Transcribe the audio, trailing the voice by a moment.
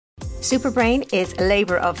Superbrain is a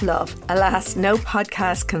labour of love. Alas, no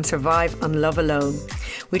podcast can survive on love alone.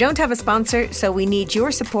 We don't have a sponsor, so we need your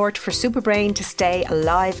support for Superbrain to stay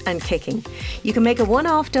alive and kicking. You can make a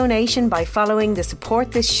one-off donation by following the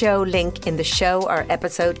Support This Show link in the show or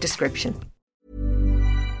episode description.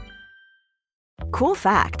 Cool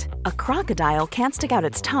fact, a crocodile can't stick out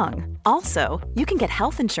its tongue. Also, you can get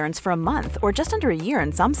health insurance for a month or just under a year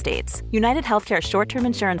in some states. United Healthcare short-term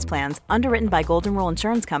insurance plans, underwritten by Golden Rule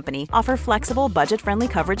Insurance Company, offer flexible, budget-friendly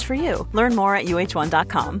coverage for you. Learn more at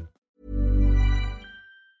uh1.com.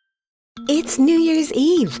 It's New Year's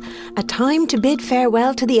Eve, a time to bid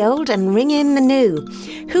farewell to the old and ring in the new.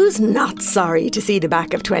 Who's not sorry to see the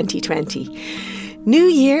back of 2020? New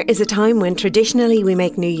Year is a time when traditionally we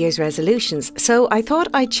make New Year's resolutions, so I thought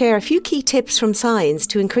I'd share a few key tips from science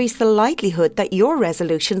to increase the likelihood that your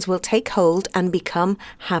resolutions will take hold and become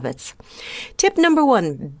habits. Tip number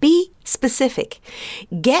 1, be specific.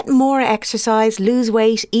 Get more exercise, lose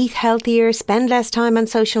weight, eat healthier, spend less time on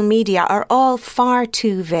social media are all far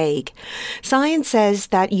too vague. Science says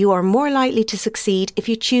that you are more likely to succeed if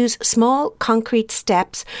you choose small, concrete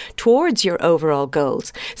steps towards your overall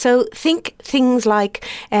goals. So think things like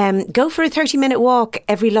go for a 30-minute walk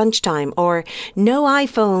every lunchtime, or no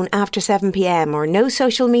iPhone after 7 p.m, or no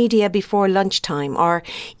social media before lunchtime, or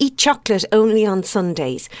eat chocolate only on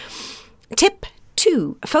Sundays. Tip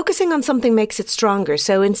 2, focusing on something makes it stronger.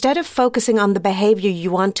 So instead of focusing on the behaviour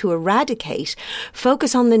you want to eradicate,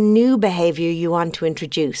 focus on the new behaviour you want to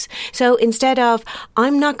introduce. So instead of,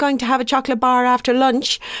 I'm not going to have a chocolate bar after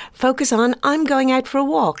lunch, focus on, I'm going out for a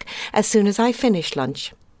walk as soon as I finish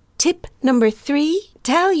lunch. Tip number 3,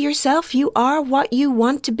 tell yourself you are what you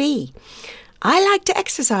want to be. I like to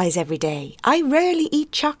exercise every day. I rarely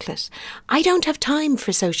eat chocolate. I don't have time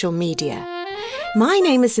for social media. My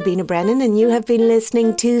name is Sabina Brennan and you have been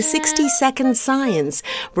listening to 60 Second Science,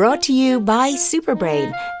 brought to you by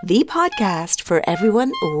Superbrain, the podcast for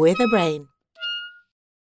everyone with a brain.